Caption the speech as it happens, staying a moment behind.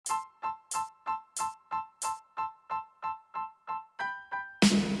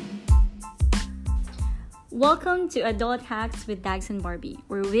Welcome to Adult Hacks with Dags and Barbie,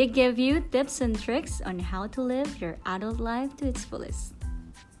 where we give you tips and tricks on how to live your adult life to its fullest.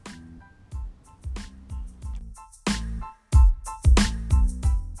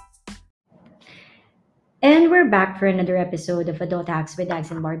 And we're back for another episode of Adult Hacks with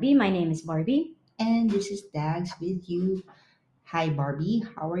Dags and Barbie. My name is Barbie. And this is Dags with you. Hi, Barbie.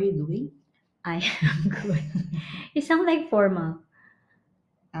 How are you doing? I am good. You sound like formal.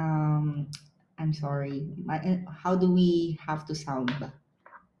 Um, I'm sorry. How do we have to sound ba?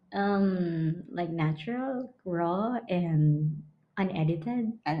 Like natural, raw, and unedited.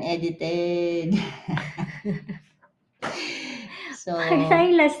 Unedited. Parang So,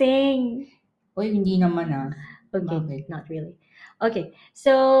 tayong lasing. hindi naman ah. Okay, Bakit? not really. Okay,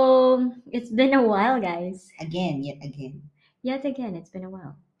 so it's been a while, guys. Yet again. Yet again, it's been a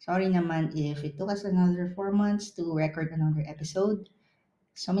while. Sorry naman if it took us another 4 months to record another episode.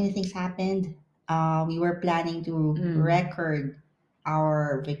 So many things happened. We were planning to record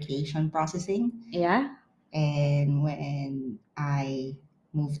our vacation processing. Yeah, And when I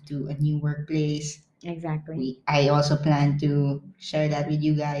moved to a new workplace, exactly. I also plan to share that with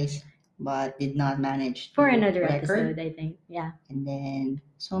you guys, but did not manage For to another record. episode, I think. Yeah. And then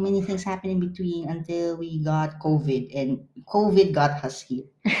so many things happened in between until we got COVID, and COVID got us here.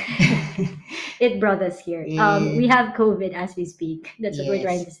 It brought us here. We have COVID as we speak. That's what we're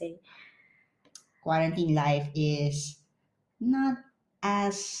trying Yes. to say. Quarantine life is not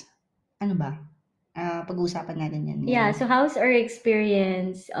as, ano ba? Pag-uusapan natin yan. Yeah, so how's our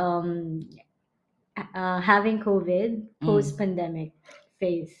experience having COVID post-pandemic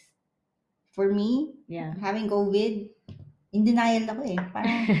phase? For me, Yeah. having COVID, in denial ako eh.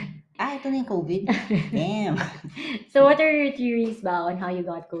 Parang, ito na yung COVID. Damn. So what are your theories ba on how you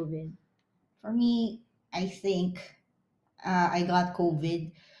got COVID? For me, I think I got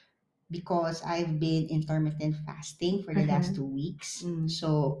COVID because I've been intermittent fasting for the last 2 weeks.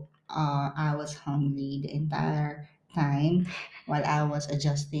 So I was hungry the entire time while I was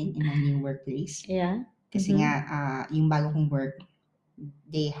adjusting in my new workplace. Yeah. Kasi nga, yung bago kong work,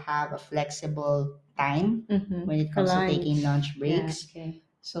 they have a flexible time when it comes to taking lunch breaks. Yeah, okay.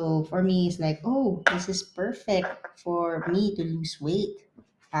 So for me, it's like, oh, this is perfect for me to lose weight.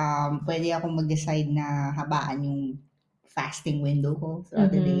 Pwede akong mag-decide na habaan yung fasting window ko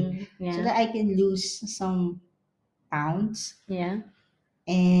throughout the day so that I can lose some pounds. Yeah.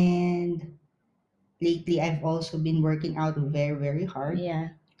 And lately, I've also been working out very, very hard. Yeah.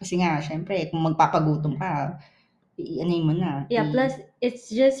 Kasi nga, syempre, kung magpapagutom ka, ano mo na. Yeah, plus it's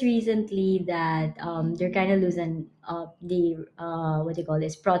just recently that they're kind of losing the what do you call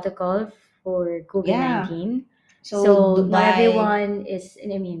this protocol for COVID-19. So not everyone is.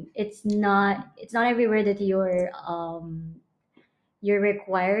 I mean, it's not everywhere that you're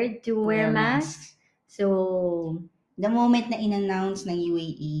required to wear masks. So the moment na in-announce ng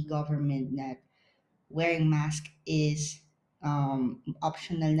UAE government that wearing mask is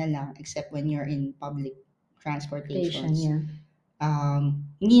optional na lang except when you're in public transportations. yeah.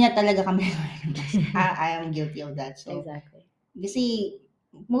 Hindi na talaga kami wearing mask. I am guilty of that. So, Exactly. Kasi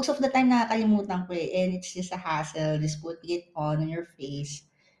most of the time nakakalimutan ko eh, and it's just a hassle, just putting it on your face.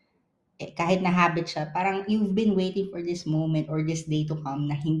 Kahit na habit siya, parang you've been waiting for this moment or this day to come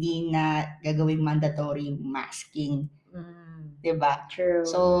na hindi na gagawing mandatory yung masking. Diba? True.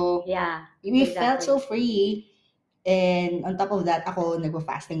 So, yeah, we felt so free. And on top of that, ako,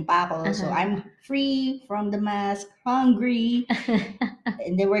 nagpa-fasting pa ako. So, I'm free from the mask, hungry,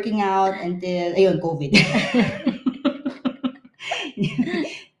 and then working out until, COVID.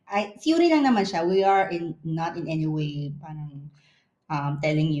 Theory lang naman siya. We are not in any way parang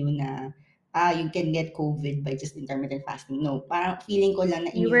telling you na you can get COVID by just intermittent fasting. No, parang feeling ko lang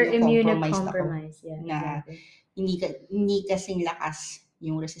na immunocompromised ako. Yeah, na exactly. hindi kasing lakas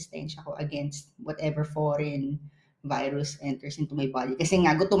yung resistensya ko against whatever foreign virus enters into my body. Kasi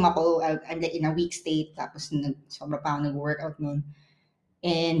nga, gutom ako, I'm like in a weak state, tapos sobra pa ako nag-workout nun.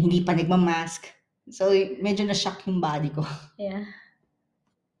 And hindi pa nagmamask. So, medyo na-shock yung body ko. Yeah.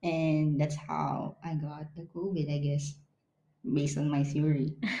 And that's how I got the COVID, I guess, based on my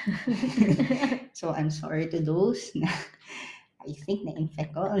theory. So, I'm sorry to those na I think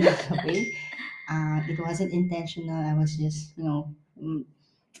na-infect ko along the way. It wasn't intentional. I was just, ewan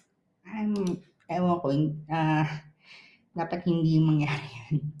ko, dapat hindi mangyari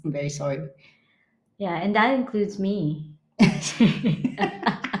yun. I'm very sorry. Yeah, and that includes me.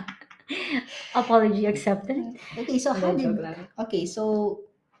 Apology accepted. Okay, so how did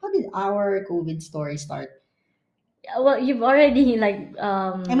our COVID story start? Well, you've already I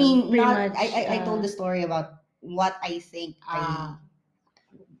mean, I told the story about what I think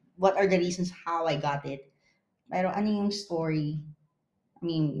what are the reasons how I got it. Pero ano yung story? I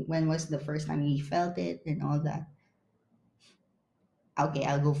mean, when was the first time you felt it and all that? Okay,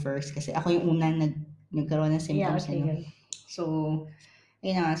 I'll go first kasi ako yung unang nagkaroon ng Yeah, symptoms, okay, ano. go. So,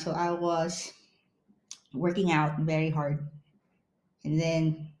 so I was working out very hard. And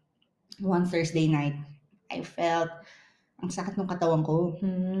then, one Thursday night, I felt ang sakit ng katawan ko.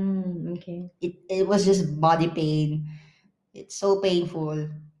 Okay. It was just body pain. It's so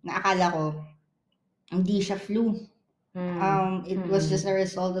painful. Naakala ko, hindi siya flu. It was just a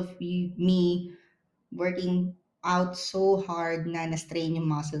result of me working out so hard na na-strain yung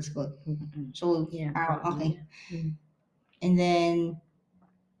muscles ko. So, Yeah, okay. probably. And then,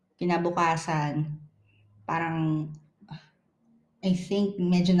 kinabukasan, parang, I think,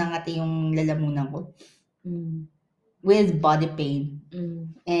 medyo nangati yung lalamunan ko with body pain.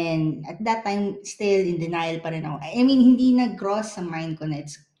 And at that time, still in denial pa rin ako. I mean, hindi nag-cross sa mind ko na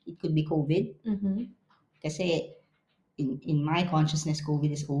it could be COVID. Kasi in my consciousness,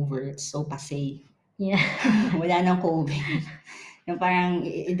 COVID is over. It's so passé. Yeah. Wala nang COVID. Yung parang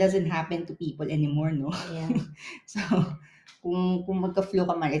it doesn't happen to people anymore, no? Yeah. So, kung magka-flu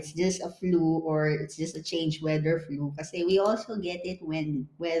ka man, it's just a flu or it's just a change weather flu. Kasi we also get it when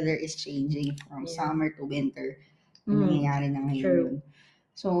weather is changing from Yeah. summer to winter. Yung nangyayari na ngayon True. yun.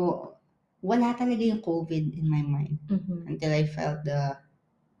 So, wala talaga yung COVID in my mind until I felt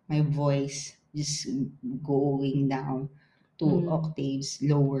my voice just going down 2 octaves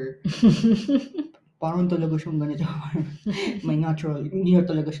lower. Parang talaga siyang ganito. My natural, hindi na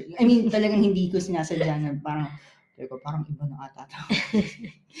talaga siya. I mean, talagang hindi ko sinasadya na parang, parang iba na ata to.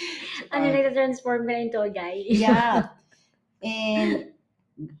 So, Ano, nag-transform ka na into a guy? Yeah. And,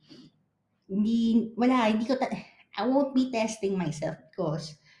 hindi ko, I won't be testing myself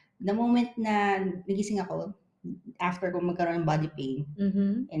because the moment na nagising ako, after ko magkaroon ng body pain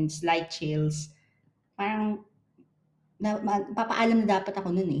and slight chills, parang papaalam na dapat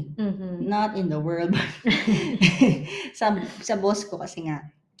ako nun eh. Not in the world. sa boss ko kasi nga,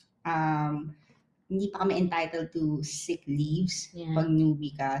 hindi pa kami entitled to sick leaves pag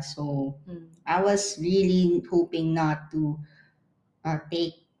newbie ka. So, I was really hoping not to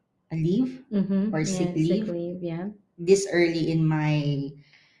take a leave or sick leave this early in my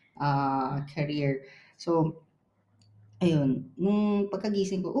career. So, ayun, nung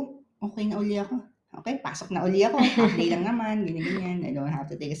pagkagising ko, okay na uli ako. Okay, pasok na uli ako. Half day lang naman, ganyan-ganyan. I don't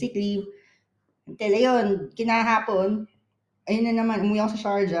have to take a sick leave. Until ayun, kinahapon, ayun na naman, umuwi ako sa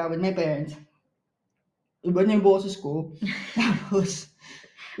Sharjah with my parents. Iba na yung boses ko. Tapos,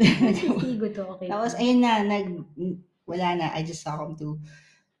 tapos ayun na, wala na, I just succumbed to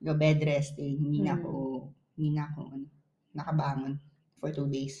bed resting. Hindi na ako nakabangon for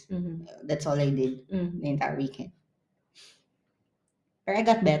 2 days. That's all I did the entire weekend. Pero I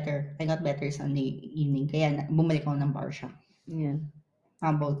got better. I got better Sunday evening. Kaya bumalik ako ng bar shop. Yeah.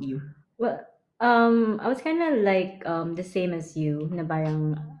 How about you? Well, I was kind of like the same as you. Na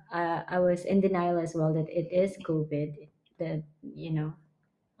parang I was in denial as well that it is COVID that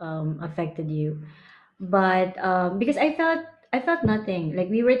affected you, but because I felt nothing.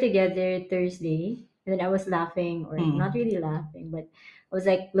 Like we were together Thursday, and then I was laughing or not really laughing, but I was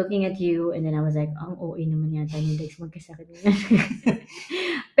like looking at you, and then I was like, ang OA naman yata ni Dex magkasakit niya.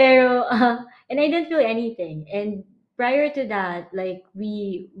 Pero and I didn't feel anything. And prior to that, like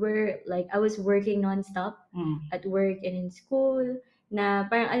I was working nonstop at work and in school. Na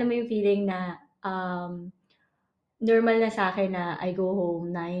parang alam mo yung feeling na normal na sa akin na I go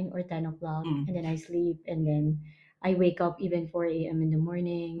home 9 or 10 o'clock and then I sleep and then I wake up even 4 a.m. in the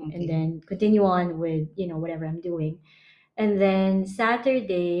morning and then continue on with, whatever I'm doing. And then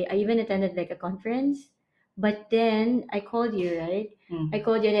Saturday, I even attended like a conference. But then, I called you, right? I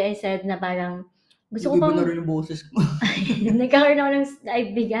called you and I said na parang, gusto ko Iba pang, na rin yung boses ko. nagkakaroon ako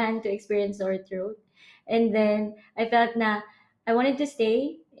I began to experience sore throat. And then, I felt na, I wanted to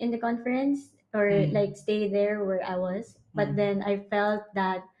stay in the conference or like stay there where I was. But then, I felt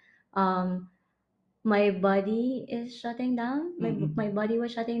that my body is shutting down. My body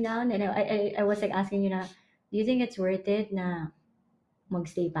was shutting down. And I was like asking you na, do you think it's worth it na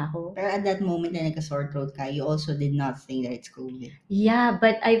magstay pa ako? Pero at that moment na nagka-sore throat ka, you also did not think that it's COVID. Yeah,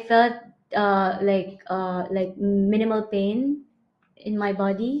 but I felt like minimal pain in my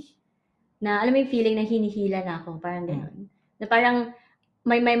body. Na alam mo yung feeling na hinihila na ako, parang gano'n. Na parang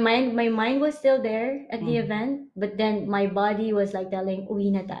my mind was still there at the event, but then my body was like telling,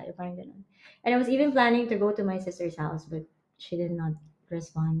 uwi na tayo, parang gano'n. And I was even planning to go to my sister's house, but she did not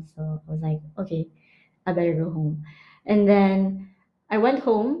respond. So I was like, okay, I better go home. And then I went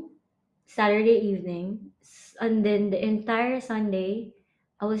home Saturday evening, and then the entire Sunday,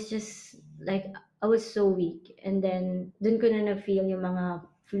 I was just like I was so weak. And then, dun ko na na-feel yung mga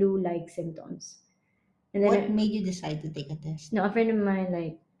flu-like symptoms. And then, What made you decide to take a test? no, a friend of mine,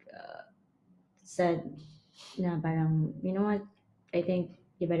 like, said na parang, you know what, I think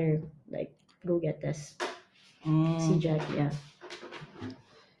you better, like, go get this. CJAT, yeah.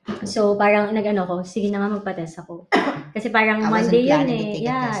 So, parang nag-ano ko, sige na nga magpa-test ako. Kasi parang Monday yun eh.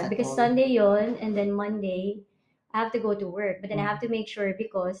 Yeah, because Sunday yun, and then Monday, I have to go to work. But then I have to make sure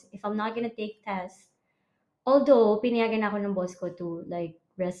because if I'm not gonna take tests, although pinayagan ako ng boss ko to like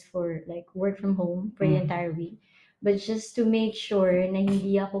rest for like work from home for the entire week, but just to make sure na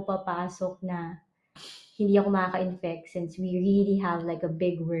hindi ako papasok na hindi ako makaka-infect since we really have like a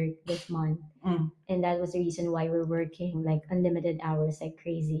big work this month. And that was the reason why we're working like unlimited hours like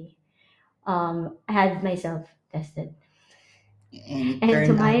crazy. I had myself tested. And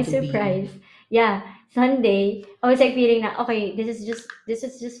to my surprise, yeah, Sunday, I was like feeling na, okay, this is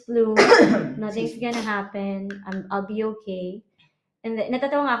just flu. Nothing's gonna happen. I'll be okay. And then,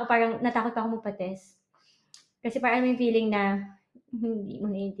 natatawa nga ako, parang natakot pa ako magpa-test. Kasi parang may feeling na, hindi mo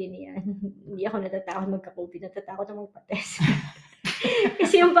naiintindihan. Hindi ako natatakot magka-COVID. Natatakot ako magpa-test.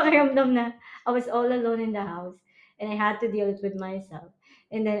 Kasi yung pakiramdam na, I was all alone in the house. And I had to deal it with myself.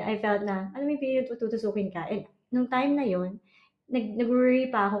 And then, I felt na, alam mo yung period, tutusukin ka. And nung time na yun,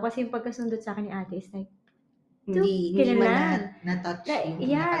 nag-worry pa ako kasi yung pagkasundot sa akin ni ate is like, hindi man na-touch like,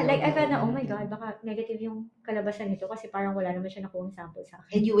 yeah, like I felt na, oh my God, baka negative yung kalabasan nito kasi parang wala naman siya nakuha sample sa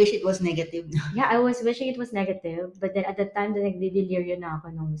akin. And you wish it was negative? Yeah, I was wishing it was negative, but then at the time na nagdi-delirium na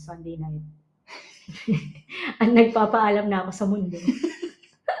ako nung Sunday night. At nagpapaalam na ako sa mundo.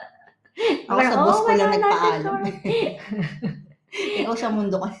 Ako sa boss ko lang nagpaalam. Ikaw sa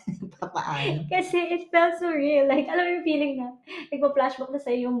mundo ka nagpapaalam. Kasi it felt so real. Like, alam mo yung feeling na nagpa-flashback na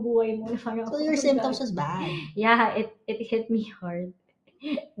sa'yo yung buhay mo. So your symptoms was bad? Yeah, it hit me hard.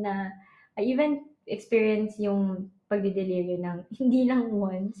 Na I even experienced yung pagdidelirium ng hindi lang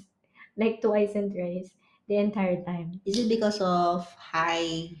once, like twice and thrice the entire time. Is it because of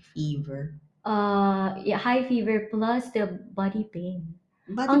high fever? Yeah, high fever plus the body pain.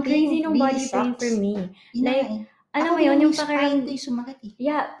 Ang crazy nung really body pain for me. Like, alam mo yun, yung pakiramdam, sumakit eh.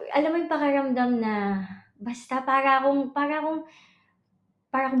 Yeah, alam mo yung pakiramdam na basta para akong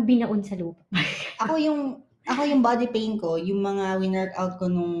binaon sa lupa. ako yung body pain ko, yung mga win-workout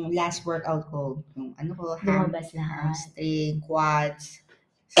ko nung last workout ko, yung hamstring, quads,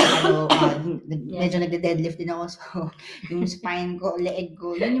 so, medyo nagde-deadlift din ako, so yung spine ko, leg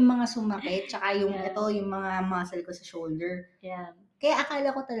ko, yun yung mga sumakit, tsaka yung yung mga muscle ko sa shoulder. Yeah. Kaya akala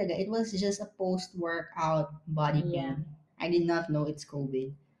ko talaga, it was just a post-workout body pain. I did not know it's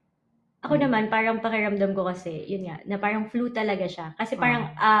COVID. Ako naman, parang pakiramdam ko kasi, yun nga, na parang flu talaga siya. Kasi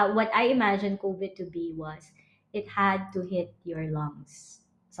parang, what I imagined COVID to be was, it had to hit your lungs.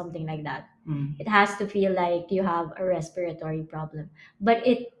 Something like that. It has to feel like you have a respiratory problem. But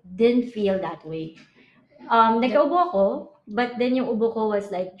it didn't feel that way. Nagkaubo ako, but then yung ubo ko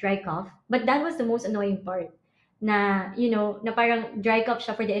was like dry cough. But that was the most annoying part. Na, you know, na parang dry cough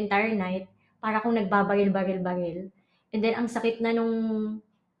siya for the entire night. Para kung nagbabaril-baril-baril. And then, ang sakit na nung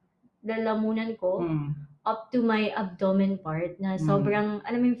lalamunan ko, up to my abdomen part, na sobrang,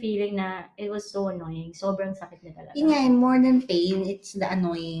 alam mo yung feeling na it was so annoying. Sobrang sakit na talaga. Yeah, more than pain, it's the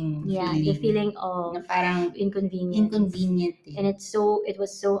annoying feeling. Yeah, the feeling of na parang inconvenient. And it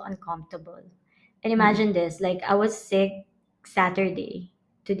was so uncomfortable. And imagine this, like, I was sick Saturday.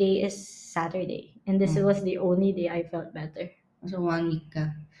 Today is Saturday. And this was the only day I felt better. So, 1 week ka.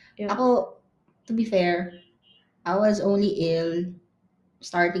 Yeah. Ako, to be fair, I was only ill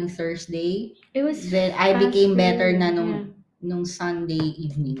starting Thursday. Then I became better na nung Sunday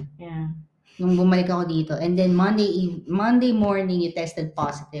evening. Yeah. Nung bumalik ako dito. And then Monday morning, you tested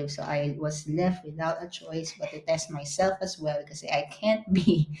positive. So I was left without a choice but to test myself as well kasi I can't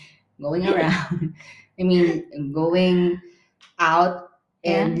be going around. I mean, going out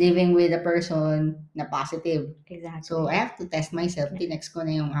and living with a person na positive. Exactly. So, I have to test myself. Tinext ko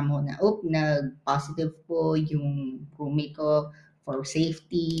na yung amo na, nag-positive po yung roommate ko for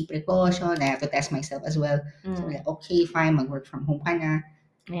safety, precaution. I have to test myself as well. So, like, okay, fine, mag-work from home ka na.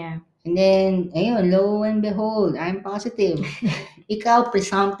 Yeah. And then, ayun, lo and behold, I'm positive. Ikaw,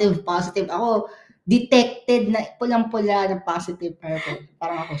 presumptive positive. Ako, detected na pulang-pula na positive.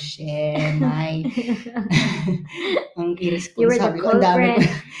 Parang ako, shemay. Ang irresponsible ko.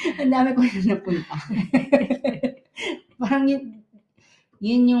 Ang dami ko na napunta. Parang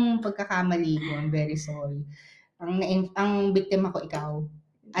yun yung pagkakamali ko. I'm very sorry. Ang biktima ko, ikaw.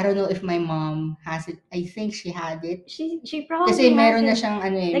 I don't know if my mom has it. I think she had it. She probably kasi meron na it. siyang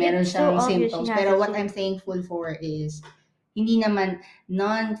meron siyang symptoms. Pero what I'm thankful for is hindi naman,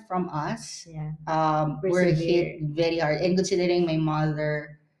 none from us Yeah. were Persevere. hit very hard. And considering my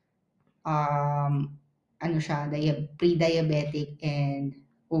mother, ano siya, pre-diabetic and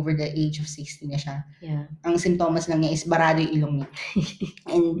over the age of 60 na siya. Yeah. Ang symptoms lang niya is barado yung ilong niya.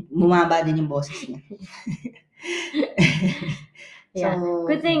 And bumaba din yung boses niya. Yeah. So,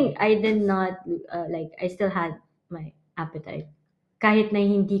 Good thing I did not, I still had my appetite. Kahit na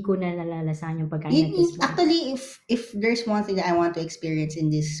hindi ko na nalalasahan yung pagkain at this point. actually, if there's one thing that I want to experience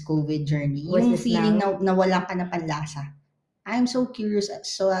in this COVID journey, Was yung the feeling smell? na wala ka na panlasa. I'm so curious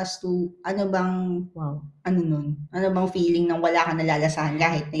as to ano bang Wow. ano nun? Ano bang feeling ng wala ka nalalasahan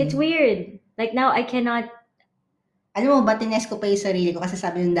kahit na It's weird. Like now, I cannot. Alam mo ba, tinest ko pa yung sarili ko kasi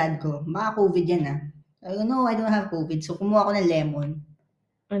sabi ng dad ko, baka COVID yan ah. Sabi ko, no, I don't have COVID. So, kumuha ko ng lemon.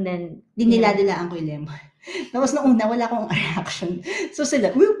 And then, Dinila-dilaan ko yung lemon. Tapos nung una, wala akong reaction. So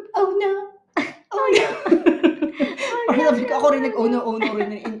sila, whoop, oh no, oh no. Parang sabi ko, ako rin nag-oh no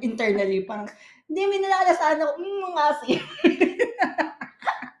rin internally. Parang, hindi, may nalalasaan ako, mga asin.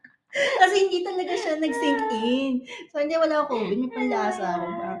 Kasi hindi talaga siya nag-sink in. So, hindi, wala ako COVID, may panlasa ako.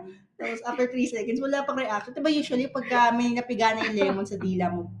 Tapos, after 3 seconds, wala pang reaction. Diba usually, pagka may napiga na yung lemon sa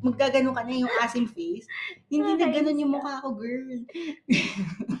dila mo, magkagano ka na yung asim face. Hindi na ganun yung mukha ko, girl.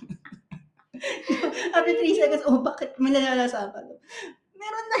 After 3 seconds, bakit may nalalasaan pa?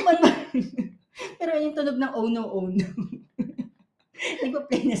 Meron naman. Pero yung tunog ng oh no.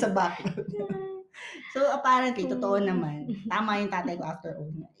 Nagpa-play na sa background. So, apparently, totoo naman. Tama yung tatay ko after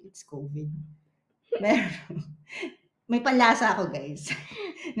it's COVID. May panlasa ako, guys.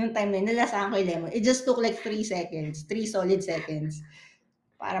 Nung time na yun, nalasaan ko yung lemon. It just took like 3 seconds. 3 solid seconds.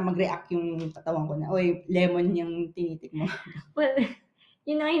 Para mag-react yung katawan ko na, oy, lemon yung tinitik mo. Well,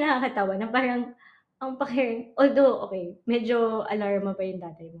 yun na yung nakakatawa na parang, ang although, okay, medyo alarma pa yung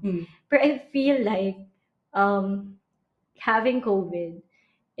tatay mo. Pero I feel like, having COVID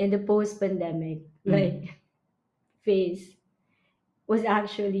in the post-pandemic, phase, was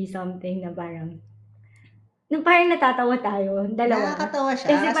actually something na parang natatawa tayo, dalawa. Nakakatawa siya.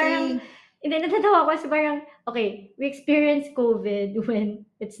 Kasi parang, hindi, natatawa ko kasi parang, okay, we experienced COVID when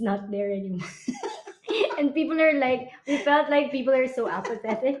it's not there anymore. And people are like, we felt like people are so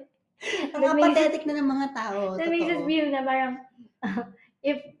apathetic. Ang apathetic na ng mga tao. That makes us feel na parang,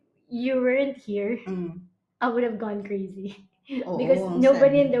 if you weren't here, I would have gone crazy. Because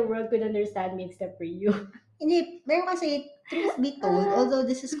nobody in the world could understand me except for you. Hindi, pero kasi, truth be told, although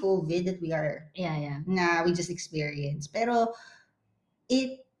this is COVID that we are, na we just experienced, pero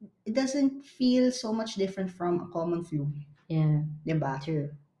it doesn't feel so much different from a common flu. Yeah. Diba? True.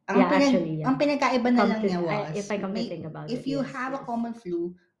 Ang pinagkaiba na lang niya was, if I come to think about if you have a common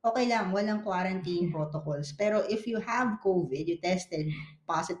flu, okay lang, walang quarantine protocols. Pero if you have COVID, you tested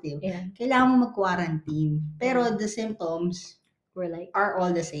positive, kailangan mo mag-quarantine. Pero the symptoms are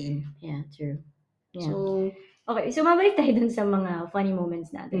all the same. Yeah, true. Yeah. So, okay, so mabalik tayo dun sa mga funny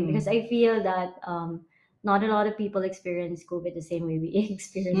moments natin. Because I feel that not a lot of people experience COVID the same way we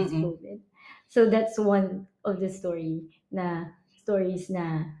experience COVID. So that's one of the stories na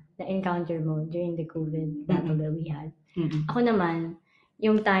encounter mo during the COVID battle that we had. Ako naman,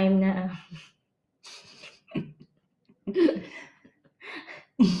 yung time na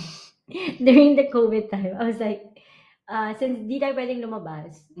during the COVID time, I was like, since di tayo pwedeng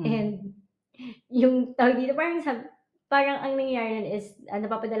lumabas, and yung tawag dito, parang ang nangyayari is,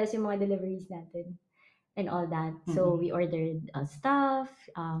 napapadalas yung mga deliveries natin and all that. So, we ordered stuff,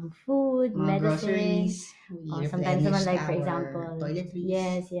 food, medicines. Sometimes naman, like, for example,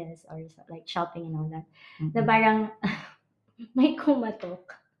 toiletries. Yes, or like shopping and all that. Na parang, may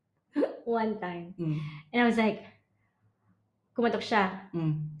kumatok one time. And I was like, kumatok siya.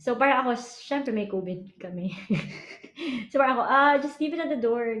 So, parang ako, syempre may COVID kami. So, parang ako, just leave it at the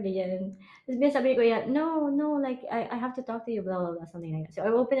door. Ganyan. Tapos sabi ko, no, like, I have to talk to you, blah, blah, blah, something like that. So,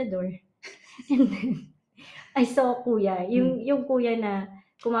 I opened the door. And then, I saw kuya. Yung kuya na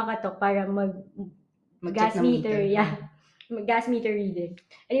kumakatok para gas meter. Yeah. Gas meter reading.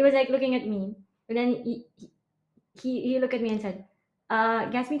 And he was like looking at me. And then he looked at me and said,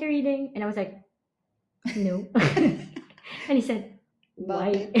 gas meter reading? And I was like, no. And he said,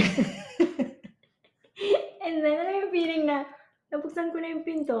 why? And then I'm feeling na nabuksan ko na yung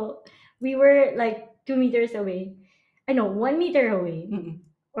pinto. We were like 2 meters away. 1 meter away.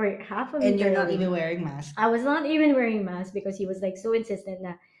 Or half a meter. And you're not even wearing mask. I was not even wearing mask because he was like so insistent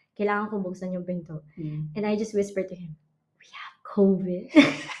na kailangan kong buksan yung pinto. And I just whispered to him, we have COVID.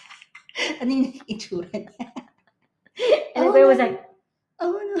 Ano yung itsura niya? And the boy was like,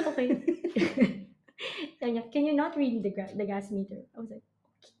 oh no. Okay. Can you not read the gas meter? I was like,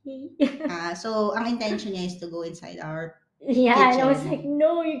 okay. So, ang intention niya is to go inside our Yeah, and I was like, kitchen.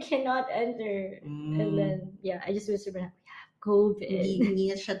 no, you cannot enter. And Mm. then, yeah, I just whispered, we have Hindi COVID. hindi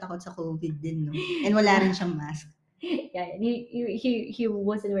na siya takot sa COVID din, 'no? And wala rin Yeah. siyang mask. Yeah, and he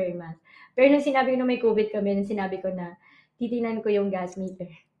wasn't wearing mask. Pero nung sinabi ko na may COVID kami, nung sinabi ko na titinan ko yung gas meter.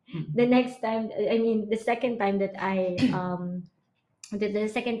 The next time, I mean, the second time that the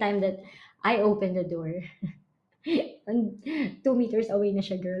second time that I opened the door, and 2 meters away na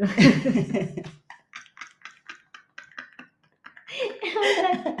siya, girl. I was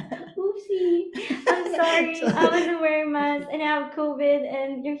like, oopsie, I'm sorry, So, I wasn't wearing mask and I have COVID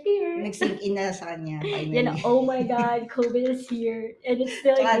and you're here. nag-sink in na sa kanya You know, finally. oh my God, COVID is here and it's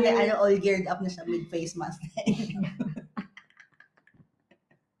still Tsaka here. all geared up na siya, mid face mask na yun.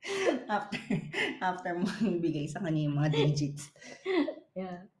 after after mo bigay sa kanya yung mga digits.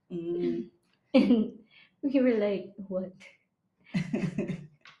 Yeah. Mm. And we were like, what?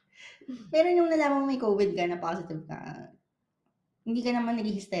 Pero nung nalaman mo may COVID ka, na positive ka, hindi ka naman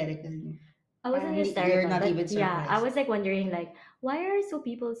naging hysterical. I wasn't You're hysterical, not even but yeah, I surprised. was like wondering, like, why are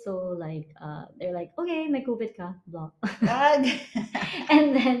people so like, they're like, okay, may COVID ka, blah. Wag!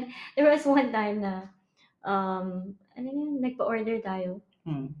 And then there was one time na, ano yun, nagpa-order tayo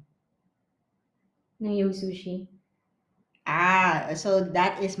Hmm. ng Yo Sushi. So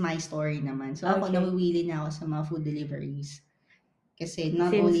that is my story naman. So ako, Okay. nawiwili na ako sa mga food deliveries. Kasi not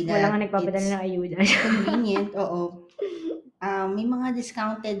Since only wala that, nga nagpapadala it's ng ayuda. convenient, oo. May mga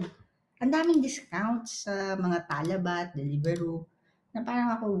discounted, ang daming discounts sa mga Talabat, Deliveroo, na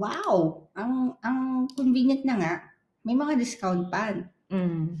parang ako, wow, ang convenient na nga, may mga discount pa.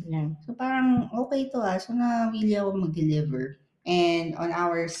 Yeah. So parang okay to So nawili ako mag-deliver. And on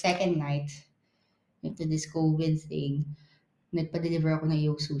our second night, into this COVID thing, nagpa-deliver ako ng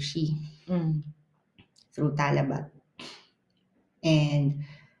Yo Sushi through Talabat. And,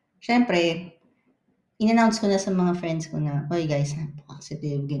 syempre, in-announce ko na sa mga friends ko na, "Hoy guys, I'm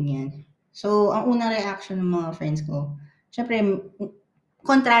positive," ganyan. So, ang unang reaction ng mga friends ko, syempre,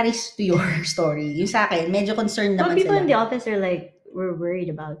 contrary to your story. Yung sa akin, medyo concerned But naman people sila. in the office are like, were worried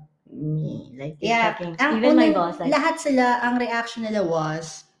about me. Like, they're Yeah, checking. ang Even my unang, boss, like, lahat sila, ang reaction nila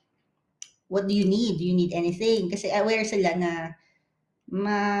was, what do you need? Do you need anything? Kasi aware sila na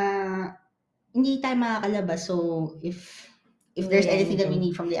hindi tayo makakalabas. So, if there's need anything that we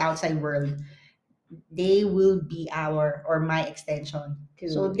anything. need from the outside world, they will be our or my extension.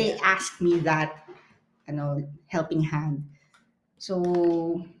 So they asked me that helping hand. So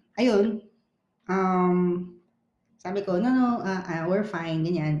ayun, sabi ko, no, we're fine,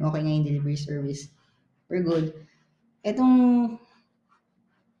 ganyan, okay na yung delivery service. We're good. Etong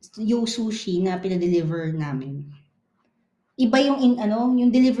Yo Sushi na pinadeliver namin, iba yung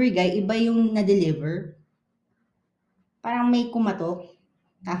yung delivery guy, iba yung na-deliver. Parang may kumatok.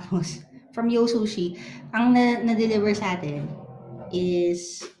 Tapos, from Yo Sushi, ang na-deliver sa atin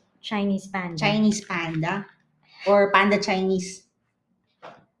is Chinese panda. Chinese panda or panda Chinese.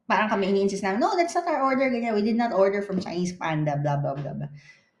 Parang kami ini-insist namin, no, that's not our order, ganyan. We did not order from Chinese panda, blah, blah, blah, blah.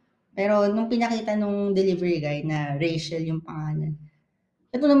 Pero nung pinakita nung delivery guy na Rachel yung pangalan,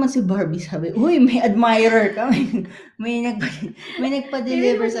 ito naman si Barbie, sabi, uy, may admirer ka. may nagpa-deliver Maybe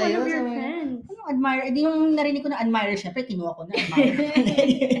it was sa'yo. one of your Sabi, friends. ano admirer? Di yung narinig ko na admirer, syempre, kinuha ko na admirer.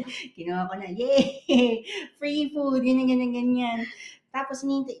 Kinuha ko na, yay! Free food, ganyan, ganyan, ganyan. Tapos,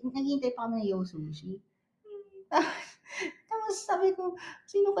 naghihintay pa kami ng Yo Sushi. Tapos sabi ko,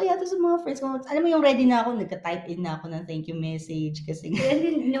 sino kaya to sa mga friends ko? Alam mo yung ready na ako, nagka-type in na ako ng thank you message. Kasi I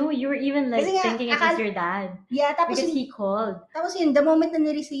didn't know you were even like Kasi nga, thinking it was your dad. Yeah, tapos Because he called. Tapos yun, the moment na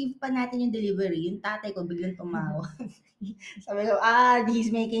na-receive pa natin yung delivery, yung tatay ko biglang tumawa. Sabi ko,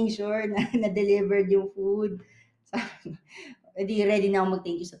 he's making sure na na-delivered yung food. Sabi, edi ready na ako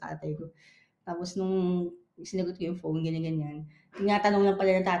mag-thank you sa tatay ko. Tapos nung sinagot ko yung phone, ganyan-ganyan, tinatanong lang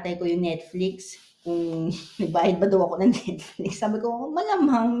pala ng tatay ko yung Netflix, kung nagbayad ba daw ako ng Netflix. Sabi ko,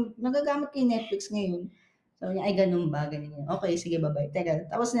 malamang, nagagamit ko yung Netflix ngayon. Sabi niya, ay ganun ba? Ganyan. Okay, sige, bye-bye. Teka,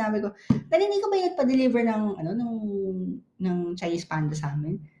 tapos sinabi ko, narinig ko ba yung nagpa-deliver ng Chinese panda sa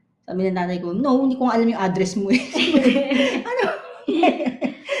amin? Sabi ng tatay ko, no, hindi ko alam yung address mo eh. Ano?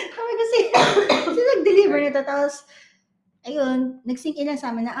 Sabi ko, sino nag-deliver nito? Tapos, ayun, nag-sync in lang sa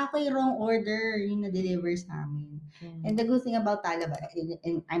amin na ako yung wrong order yung na-deliver sa amin. And the good thing about Talabat,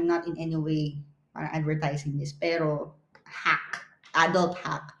 and I'm not in any way advertising this, pero adult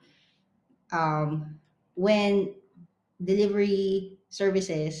hack. When delivery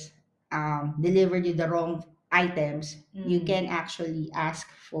services delivered you the wrong items, you can actually ask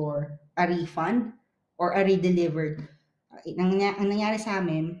for a refund or a redelivered. Ang nangyari sa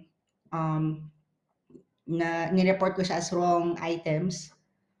amin, na nireport ko siya as wrong items.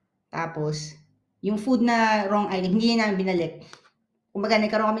 Tapos, yung food na wrong item, hindi namin binalik. Kumbaga,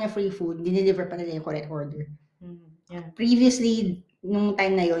 nagkaroon kami ng free food, dineliver pa nila yung correct order. Yeah. Previously, nung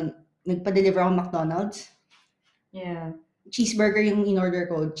time na yon, nagpa-deliver ako McDonald's. Yeah. Cheeseburger yung in-order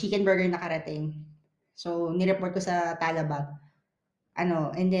ko, chicken burger nakarating. So, nireport ko sa Talabat.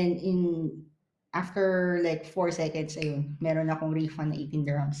 And then after like 4 seconds, ayun, meron akong refund na 18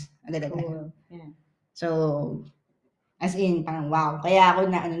 dirhams. Agad-agad. Cool. Yeah. So, as in, parang wow. Kaya ako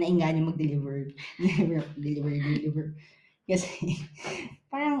nainganyo mag-deliver. deliver. Kasi,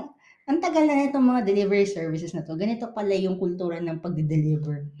 parang, ang tagal na itong mga delivery services na to. Ganito pala yung kultura ng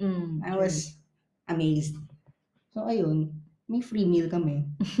pag-deliver. I was amazed. So, ayun, may free meal kami.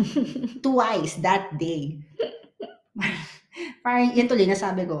 Twice that day. Parang, yun tuloy,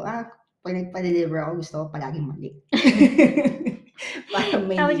 nasabi ko, pag nagpa-deliver ako, gusto ko palaging mali.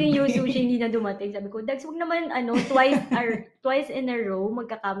 Tapos yung sushi hindi na dumating. Sabi ko, Dags, wag naman, twice in a row,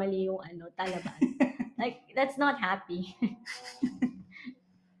 magkakamali yung, Talabat. Like, that's not happy.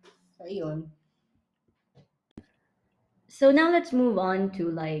 So, yun. So now let's move on to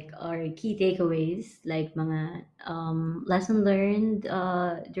like our key takeaways, like mga lesson learned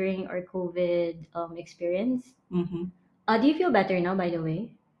during our COVID experience. Do you feel better now, by the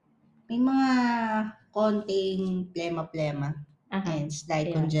way? May mga konting plema-plema and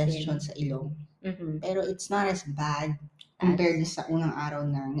slight congestion sa ilong. Pero it's not as bad compared sa unang araw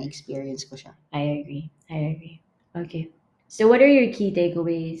na na-experience ko siya. I agree. Okay. So what are your key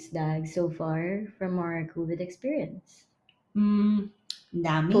takeaways, Dag, so far from our COVID experience?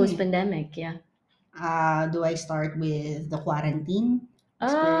 Dami. Post-pandemic, yeah. Do I start with the quarantine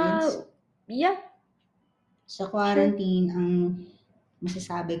experience? Yeah. Sa quarantine, ang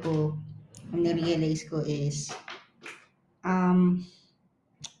masasabi ko, ang na-realize ko is,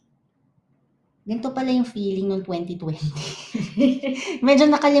 ganito pala yung feeling noong 2020.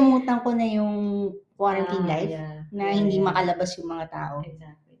 Medyo nakalimutan ko na yung quarantine life, na hindi makalabas yung mga tao.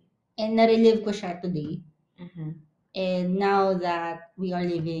 Exactly. And na-relive ko siya today. And now that we are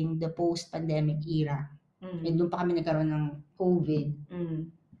living the post-pandemic era, and doon pa kami nagkaroon ng COVID,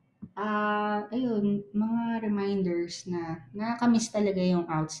 ayun, mga reminders na nakakamiss talaga yung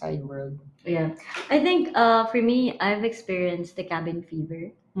outside world. Yeah. I think for me, I've experienced the cabin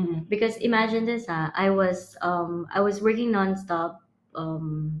fever. Because imagine this, I was working nonstop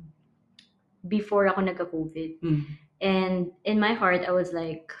before ako nagka-COVID. And in my heart, I was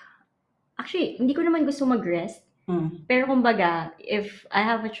like, actually, hindi ko naman gusto mag-rest. Pero kumbaga, if I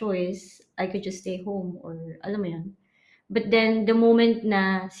have a choice, I could just stay home or alam mo yun. But then, the moment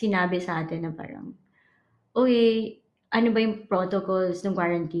na sinabi sa atin na parang, okay, ano ba yung protocols ng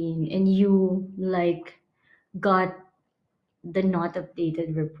quarantine? And you, like, got the not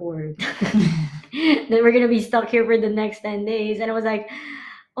updated report that we're gonna be stuck here for the next 10 days. And I was like,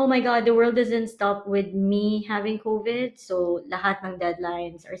 oh my God, the world doesn't stop with me having COVID. So lahat ng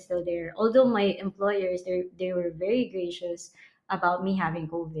deadlines are still there. Although my employers, they were very gracious about me having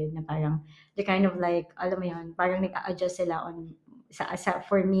COVID. Na parang, they kind of like, alam mo yun, parang nag-a-adjust sila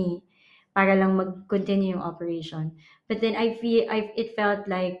for me para lang mag-continue yung operation. But then it felt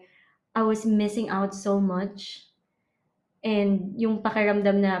like I was missing out so much. And yung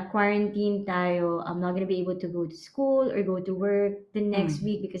pakiramdam na quarantine tayo, I'm not gonna be able to go to school or go to work the next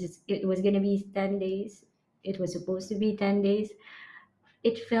week because it was gonna be 10 days. It was supposed to be 10 days.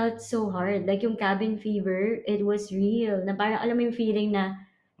 It felt so hard. Like yung cabin fever, it was real. Na parang alam mo yung feeling na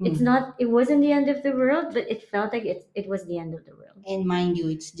it wasn't the end of the world, but it felt like it was the end of the world. And mind you,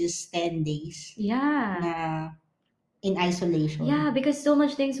 it's just 10 days. Yeah. Na in isolation. Yeah, because so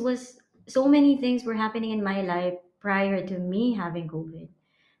many things were happening in my life prior to me having COVID.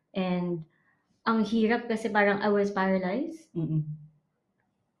 And ang hirap kasi parang I was paralyzed. Yeah.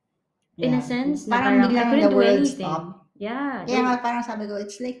 In a sense, parang I couldn't do anything. Stop. Yeah. Kaya nga parang sabi ko,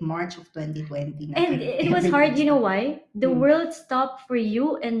 it's like March of 2020. And it was hard, you know why? The world stopped for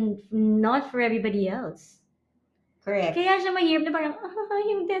you and not for everybody else. Correct. Kaya siya mahirap na parang,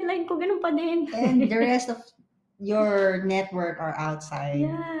 yung deadline ko, ganun pa din. And the rest of your network are outside.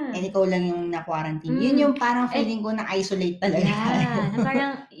 Yeah. And ikaw lang yung na-quarantine. Yun yung parang feeling ko na-isolate talaga. Yeah. Na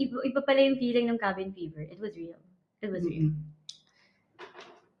parang iba pala yung feeling ng cabin fever. It was real. Real.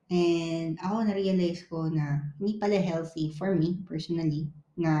 And ako na-realize ko na hindi pala healthy for me personally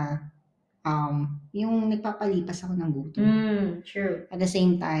na yung nagpapalipas ako ng gutom. True. At the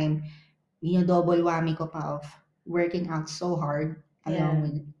same time, double whammy ko pa of working out so hard along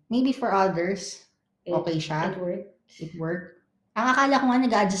with maybe for others okay siya. It worked. Ang akala ko nga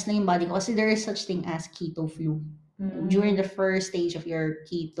nag-adjust na yung body ko kasi there is such thing as keto flu. During the first stage of your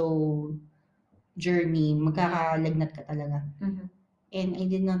keto journey, magkakalagnat ka talaga. And I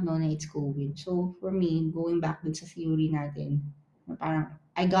did not know na it's COVID. So, for me, going back dun sa theory natin, parang,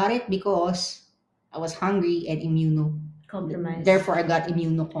 I got it because I was hungry and Compromise. Therefore, I got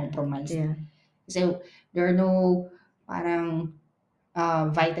immunocompromised. Yeah. So, there are no parang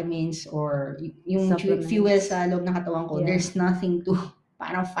vitamins or yung Supplements. fuel sa loob ng katawan ko. Yeah. There's nothing to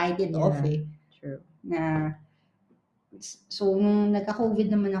parang fight it off eh. True. So, nung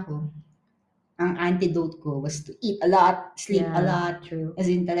nagka-COVID naman ako, ang antidote ko was to eat a lot, sleep a lot. True. As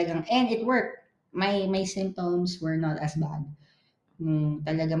in talagang, and it worked. My symptoms were not as bad.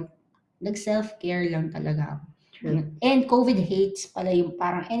 Talagang nag-self-care lang talaga ako. True. And COVID hates pala yung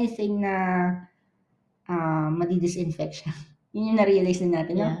parang anything na madi-disinfection. Yun yung na-realize na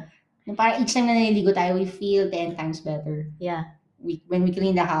natin. Yeah. No? Parang each time na naliligo tayo, we feel 10 times better. Yeah. When we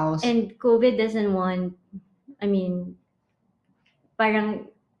clean the house. And COVID doesn't want, parang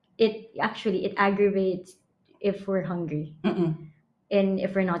it aggravates if we're hungry. And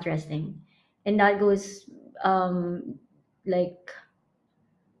if we're not resting. And that goes,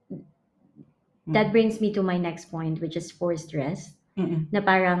 that brings me to my next point, which is forced rest. Na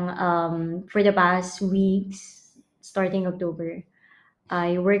parang, for the past weeks, starting October,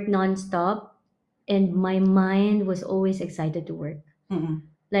 I worked nonstop and my mind was always excited to work.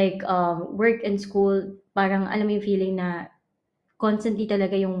 Like, work and school, parang alam mo yung feeling na constantly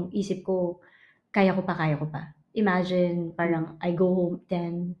talaga yung isip ko, kaya ko pa. Imagine, parang I go home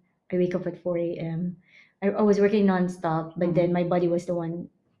 10, I wake up at 4 a.m. I was working nonstop, but then my body was the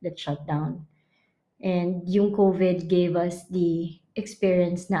one that shut down. And yung COVID gave us the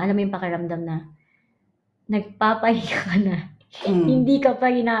experience na alam mo yung pakiramdam na nagpapahinga ka na. Hindi ka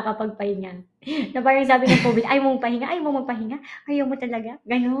pa rin nakakapagpahinga. Na parang sabi ng COVID, ayaw mong pahinga, ayaw mo magpahinga, ayaw mo talaga.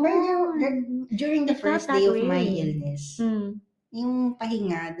 Ganon. During the first day of my illness, yung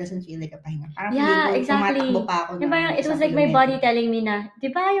pahinga doesn't feel like a pahinga. Parang exactly. Tumatakbo pa ako. Parang it was like my body telling me na,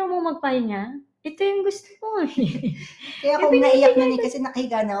 di ba ayaw mo magpahinga? Ito yung gusto mo. Kaya ako naiyak na kasi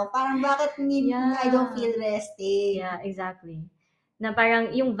nakahiga na ako. Parang bakit I don't feel rested. Yeah, exactly. Na parang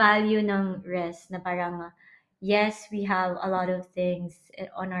yung value ng rest, na parang, yes, we have a lot of things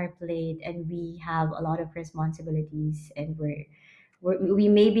on our plate and we have a lot of responsibilities and we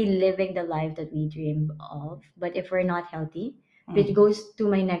may be living the life that we dream of, but if we're not healthy, which goes to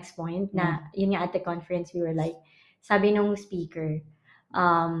my next point, na yun nga at the conference, we were like, sabi nung speaker,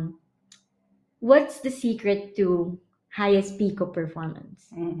 what's the secret to highest peak of performance?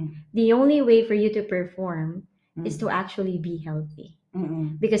 The only way for you to perform is to actually be healthy.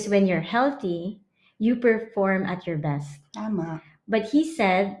 Because when you're healthy, you perform at your best. Tama. But he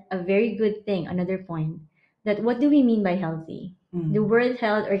said a very good thing, another point, that what do we mean by healthy? The World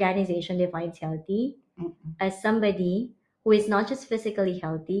Health Organization defines healthy as somebody who is not just physically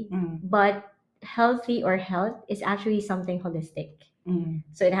healthy, but healthy or health is actually something holistic.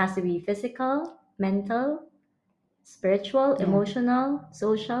 So it has to be physical, mental, spiritual, emotional,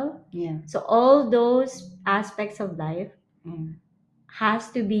 social. So all those aspects of life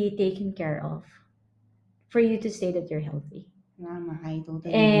has to be taken care of for you to say that you're healthy. I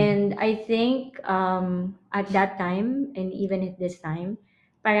totally And I think at that time, and even at this time,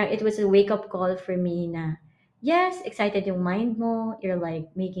 parang it was a wake-up call for me na, yes, excited yung mind mo, you're like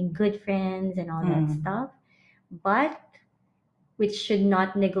making good friends and all that stuff, but we should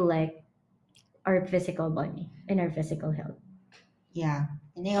not neglect our physical body and our physical health. Yeah.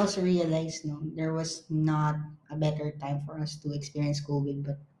 And I also realized there was not a better time for us to experience COVID,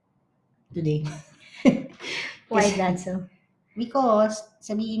 but today. Why is that so? Because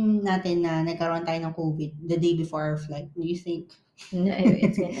sabihin natin na nagkaroon tayo ng COVID the day before our flight. Do you think? No,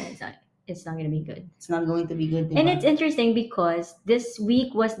 it's not going to be good. It's not going to be good. And it's interesting because this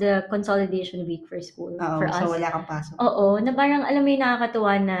week was the consolidation week for school. For us. So wala kang pasok. Oo, na parang alam mo yung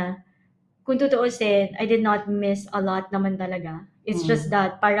nakakatuwa na kung tutuusin, I did not miss a lot naman talaga. It's just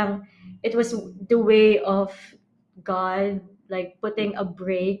that parang it was the way of God like putting a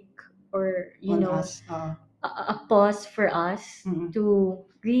break or a pause for us to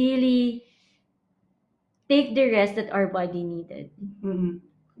really take the rest that our body needed.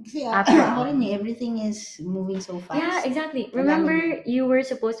 Kasi ako rin everything is moving so fast. Yeah, exactly. Remember, you were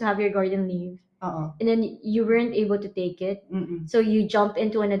supposed to have your garden leave. And then you weren't able to take it. So you jump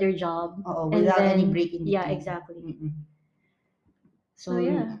into another job. Without any break in between. Yeah, exactly. So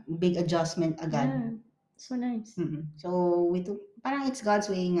big adjustment agad. Yeah, so nice. So parang it's God's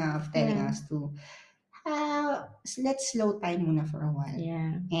way of telling us to let's slow time muna for a while.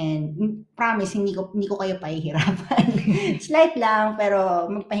 Yeah. And promise, hindi ko kayo pahihirapan. Slight lang, pero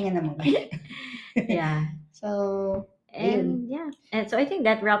magpahinga naman kayo. Yeah. So, And yeah, and so I think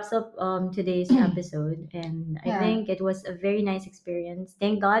that wraps up today's episode, and I think it was a very nice experience.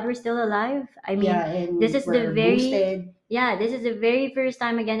 Thank God we're still alive. I mean, and this is the very boosted. this is the very first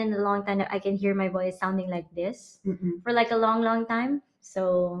time again in a long time that I can hear my voice sounding like this for like a long time.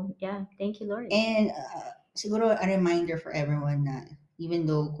 So yeah, thank you, Lord. And siguro a reminder for everyone na even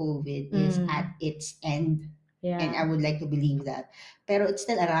though COVID is at its end, and I would like to believe that, pero it's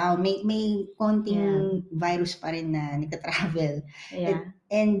still around. May konting virus pa rin na nagta-travel.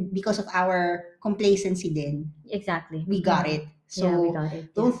 And because of our complacency din, exactly, we got it. So we got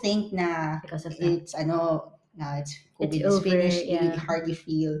it. don't think na because of that. it's it's COVID It's is over, finished. You hardly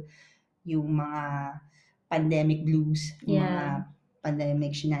feel yung mga pandemic blues, yung mga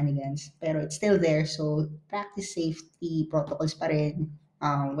pandemic shenanigans. Pero it's still there. So practice safety protocols pa rin.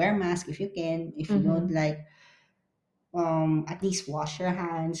 Wear mask if you can. If you don't like, at least wash your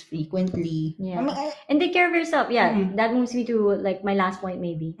hands frequently. Yeah. And take care of yourself. Yeah. That moves me to like my last point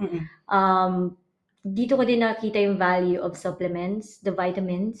maybe. Dito ko din nakita yung value of supplements, the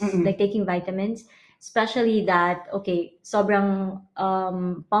vitamins, like taking vitamins, especially that, okay, sobrang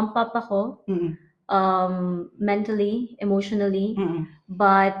pump up ako, mentally, emotionally,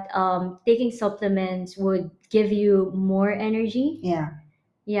 but taking supplements would give you more energy.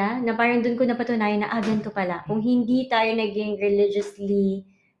 Yeah, na parang dun ko napatunayan na ganito pala. Kung hindi tayo naging religiously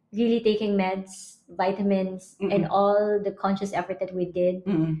really taking meds, vitamins, and all the conscious effort that we did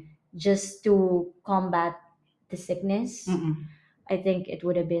just to combat the sickness, I think it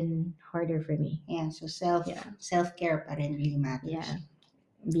would have been harder for me. Yeah, so self-care pa rin really matters. Yeah,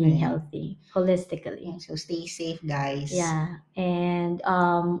 being healthy, holistically. Yeah, so stay safe, guys. Yeah, and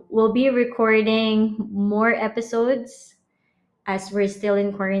we'll be recording more episodes as we're still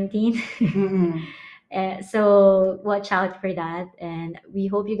in quarantine. So watch out for that, and we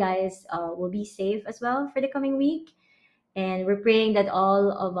hope you guys will be safe as well for the coming week. And we're praying that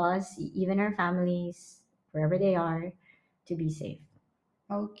all of us, even our families, wherever they are, to be safe.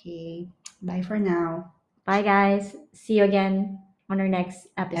 Okay. Bye for now. Bye, guys. See you again on our next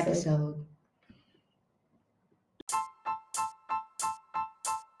episode.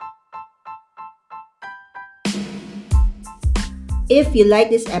 If you like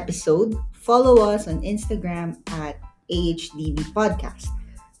this episode, follow us on Instagram at AHDB Podcast.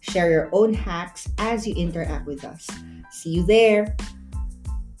 Share your own hacks as you interact with us. See you there.